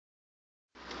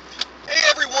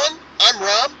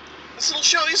This little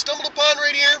show you stumbled upon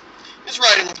right here is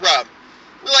Riding with Rob.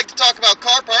 We like to talk about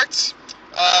car parts,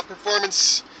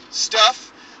 performance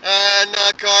stuff, and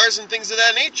cars and things of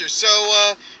that nature. So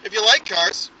if you like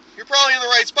cars, you're probably in the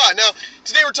right spot. Now,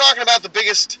 today we're talking about the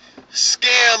biggest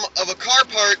scam of a car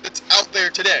part that's out there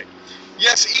today.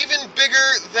 Yes, even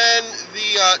bigger than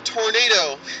the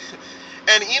tornado,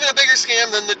 and even a bigger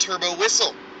scam than the turbo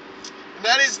whistle. And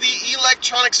that is the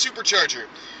electronic supercharger,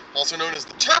 also known as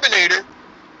the turbinator.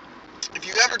 If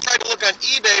you've ever tried to look on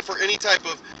eBay for any type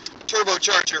of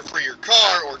turbocharger for your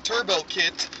car or turbo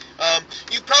kit,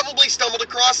 you've probably stumbled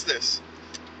across this.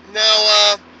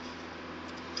 Now,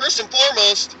 first and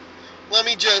foremost, let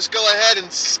me just go ahead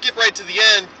and skip right to the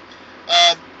end.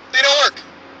 They don't work.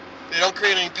 They don't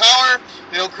create any power.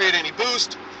 They don't create any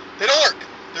boost. They don't work.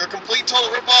 They're a complete total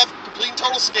ripoff, complete and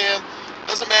total scam.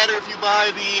 Doesn't matter if you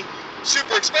buy the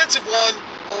super expensive one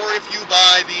or if you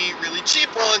buy the really cheap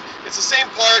one. It's the same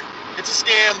part. It's a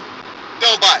scam.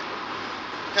 Don't buy it.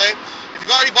 Okay? If you've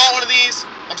already bought one of these,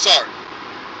 I'm sorry.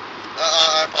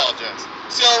 I apologize.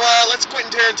 So let's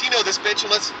Quentin Tarantino this bitch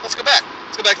and let's go back.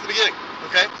 Let's go back to the beginning.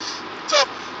 Okay? So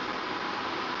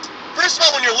first of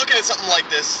all, when you're looking at something like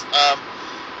this,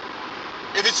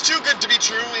 if it's too good to be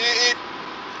true, it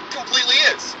completely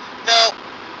is. Now,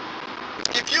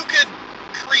 if you could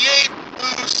create,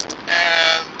 boost,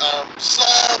 and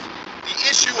solve the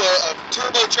issue of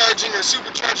turbocharging or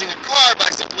supercharging a car by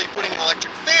simply putting an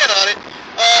electric fan on it,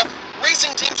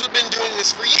 racing teams have been doing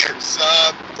this for years.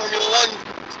 Formula One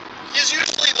is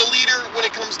usually the leader when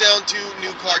it comes down to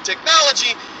new car technology.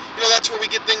 You know, that's where we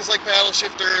get things like paddle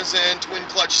shifters and twin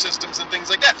clutch systems and things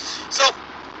like that. So,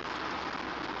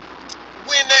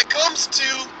 when that comes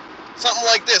to something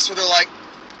like this, where they're like,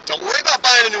 don't worry about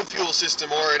buying a new fuel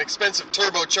system or an expensive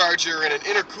turbocharger and an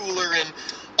intercooler and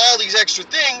all these extra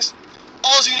things,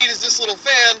 all you need is this little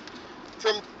fan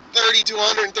from 30 to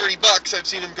 130 bucks I've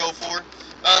seen them go for.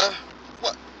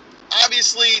 Well,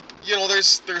 obviously, you know,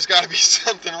 there's got to be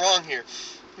something wrong here.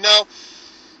 Now,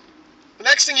 the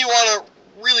next thing you want to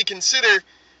really consider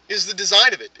is the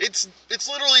design of it. It's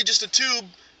literally just a tube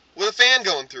with a fan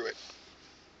going through it.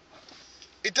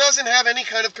 It doesn't have any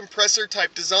kind of compressor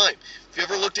type design. If you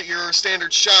ever looked at your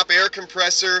standard shop air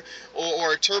compressor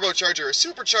or a turbocharger or a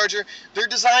supercharger, they're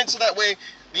designed so that way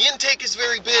the intake is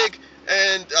very big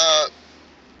and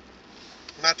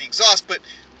not the exhaust, but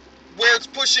where it's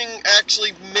pushing,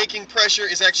 actually making pressure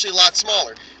is actually a lot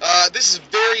smaller. This is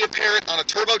very apparent on a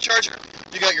turbocharger.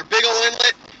 You got your big old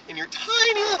inlet and your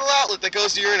tiny little outlet that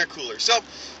goes to your intercooler. So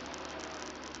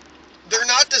they're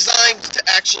not designed to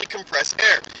actually compress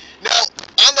air. Now,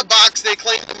 on the box, they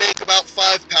claim to make about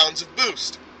 5 pounds of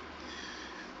boost,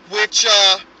 which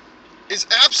is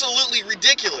absolutely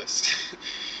ridiculous.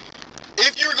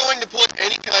 If you're going to put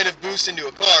any kind of boost into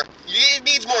a car, it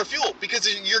needs more fuel because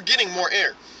you're getting more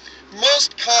air.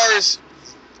 Most cars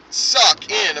suck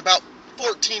in about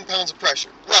 14 pounds of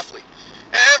pressure, roughly.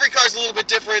 And every car's a little bit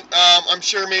different. I'm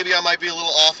sure maybe I might be a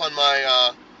little off on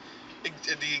my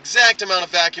the exact amount of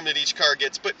vacuum that each car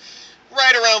gets, but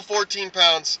right around 14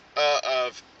 pounds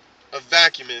of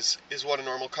vacuum is what a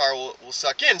normal car will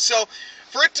suck in. So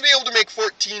for it to be able to make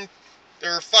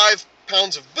 5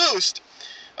 pounds of boost,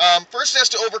 first it has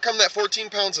to overcome that 14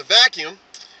 pounds of vacuum,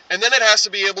 and then it has to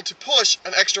be able to push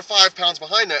an extra 5 pounds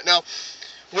behind that. Now,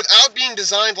 without being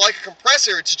designed like a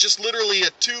compressor, it's just literally a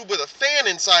tube with a fan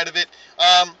inside of it.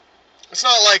 It's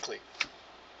not likely.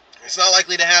 It's not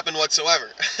likely to happen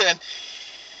whatsoever. And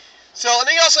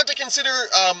then you also have to consider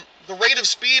the rate of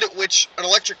speed at which an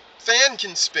electric fan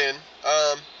can spin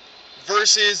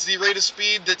versus the rate of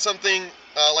speed that something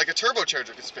like a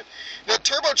turbocharger can spin. Now,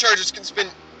 turbochargers can spin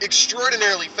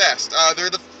extraordinarily fast. They're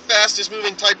the fastest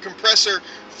moving type compressor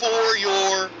for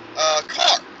your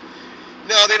car.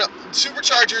 Now,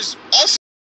 superchargers also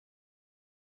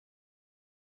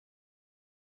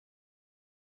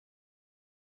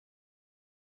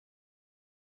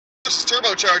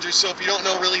turbochargers, so if you don't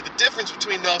know really the difference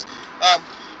between those,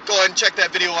 go ahead and check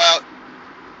that video out.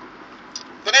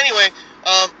 But anyway,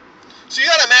 so you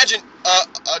gotta imagine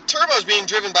a turbo is being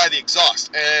driven by the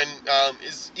exhaust and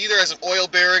is either as an oil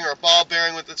bearing or a ball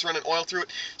bearing that's running oil through it.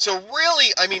 So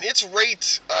really, I mean, its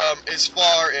rate as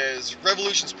far as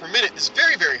revolutions per minute is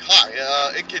very, very high.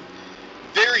 It could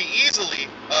very easily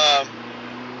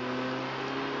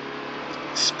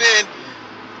spin,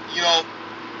 you know,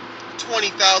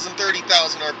 20,000,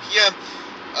 30,000 RPM.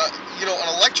 You know, an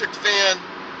electric fan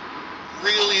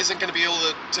really isn't going to be able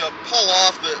to pull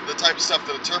off the type of stuff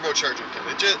that a turbocharger can.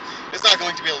 It's not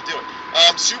going to be able to do it.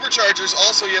 Superchargers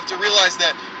also, you have to realize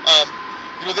that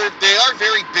you know, they are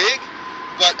very big,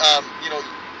 but you know,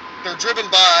 they're driven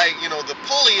by, you know, the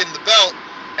pulley and the belt,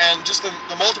 and just the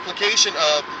multiplication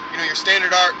of, you know, your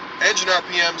standard engine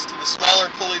RPMs to the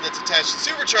smaller pulley that's attached to the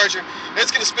supercharger, and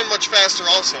it's going to spin much faster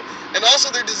also. And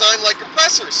also they're designed like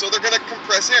compressors, so they're going to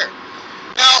compress air.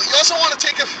 Now, you also want to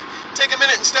take a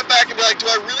minute and step back and be like, do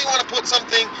I really want to put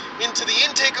something into the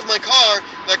intake of my car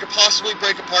that could possibly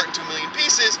break apart into a million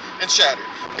pieces and shatter?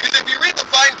 Because if you read the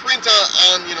fine print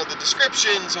on you know, the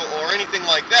descriptions or anything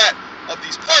like that of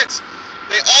these parts,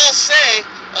 they all say,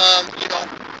 you know,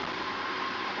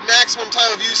 maximum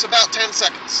time of use about 10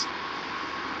 seconds.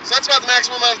 So that's about the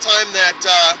maximum amount of time that,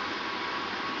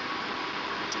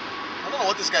 I don't know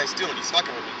what this guy's doing, he's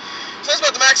fucking with me. So that's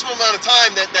about the maximum amount of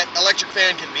time that electric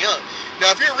fan can be on. Now,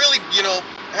 if you're really, you know,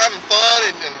 having fun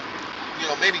and you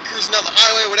know, maybe cruising down the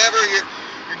highway or whatever, you're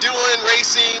doing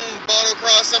racing,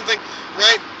 motocross, something,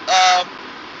 right?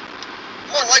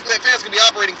 More than likely that fan's going to be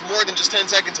operating for more than just 10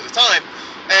 seconds at a time.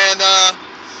 And,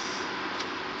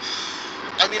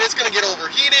 I mean, it's going to get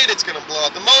overheated, it's going to blow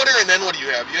out the motor, and then what do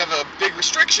you have? You have a big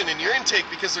restriction in your intake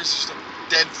because there's just a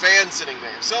dead fan sitting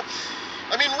there. So,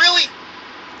 I mean, really,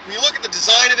 when you look at the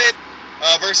design of it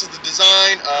versus the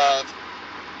design of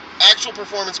actual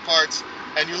performance parts,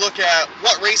 and you look at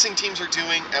what racing teams are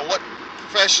doing and what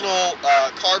professional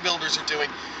car builders are doing,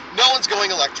 no one's going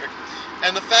electric.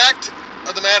 And the fact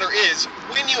of the matter is,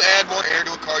 when you add more air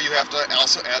to a car, you have to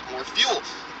also add more fuel.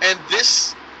 And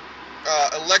this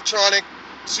electronic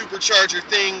supercharger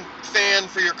thing, fan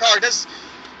for your car, does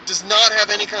not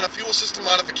have any kind of fuel system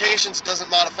modifications, doesn't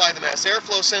modify the mass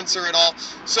airflow sensor at all.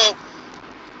 So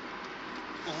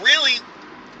really,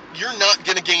 you're not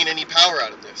going to gain any power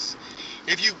out of this.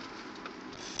 If you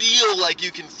feel like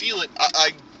you can feel it,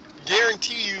 I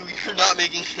guarantee you're not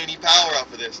making any power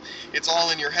off of this. It's all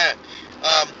in your head.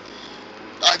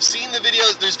 I've seen the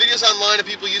videos. There's videos online of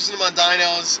people using them on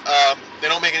dynos. They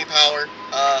don't make any power.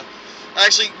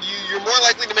 Actually, you're more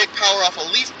likely to make power off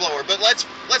a leaf blower. But let's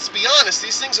be honest.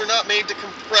 These things are not made to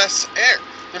compress air.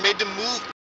 They're made to move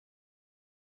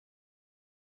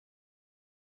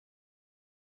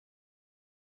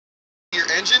your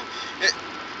engine.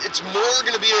 It's more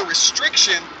going to be a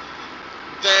restriction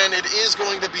than it is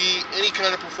going to be any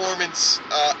kind of performance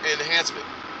enhancement.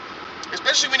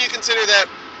 Especially when you consider that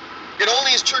it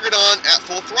only is triggered on at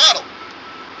full throttle.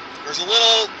 There's a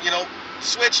little, you know,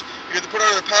 switch you have to put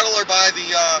under the pedal or by the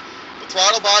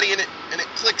throttle body, and it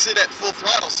clicks it at full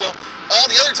throttle. So all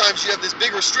the other times you have this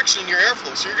big restriction in your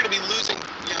airflow. So you're going to be losing,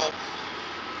 you know,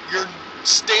 your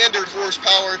standard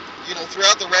horsepower, you know,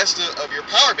 throughout the rest of your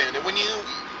power band. And when you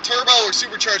turbo or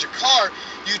supercharge a car,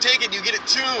 you take it, you get it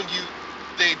tuned,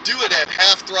 they do it at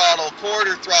half throttle,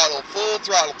 quarter throttle, full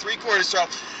throttle, 3/4 throttle,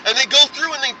 and they go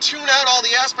through and they tune out all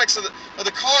the aspects of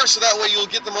the car so that way you'll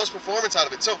get the most performance out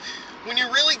of it. So when you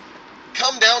really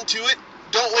come down to it,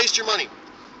 don't waste your money.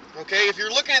 Okay, if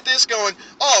you're looking at this going,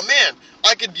 oh man,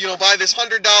 I could, you know, buy this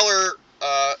 $100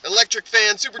 electric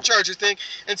fan supercharger thing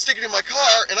and stick it in my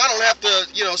car, and I don't have to,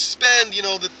 you know, spend, you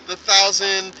know, the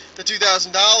 $1,000 to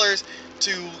 $2,000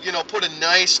 to, you know, put a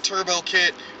nice turbo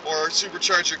kit or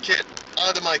supercharger kit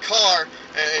onto my car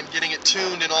and getting it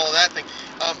tuned and all of that thing.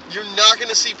 You're not going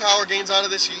to see power gains out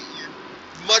of this. You're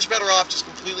much better off just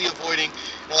completely avoiding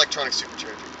an electronic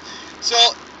supercharger. So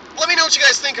let me know what you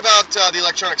guys think about the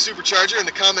electronic supercharger in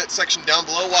the comment section down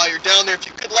below. While you're down there, if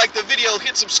you could like the video,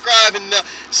 hit subscribe, and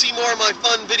see more of my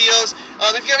fun videos.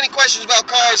 If you have any questions about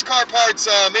cars, car parts,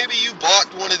 maybe you bought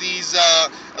one of these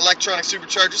electronic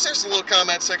superchargers, there's a little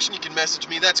comment section. You can message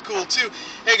me. That's cool too.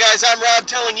 Hey guys, I'm Rob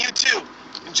telling you to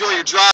enjoy your drive.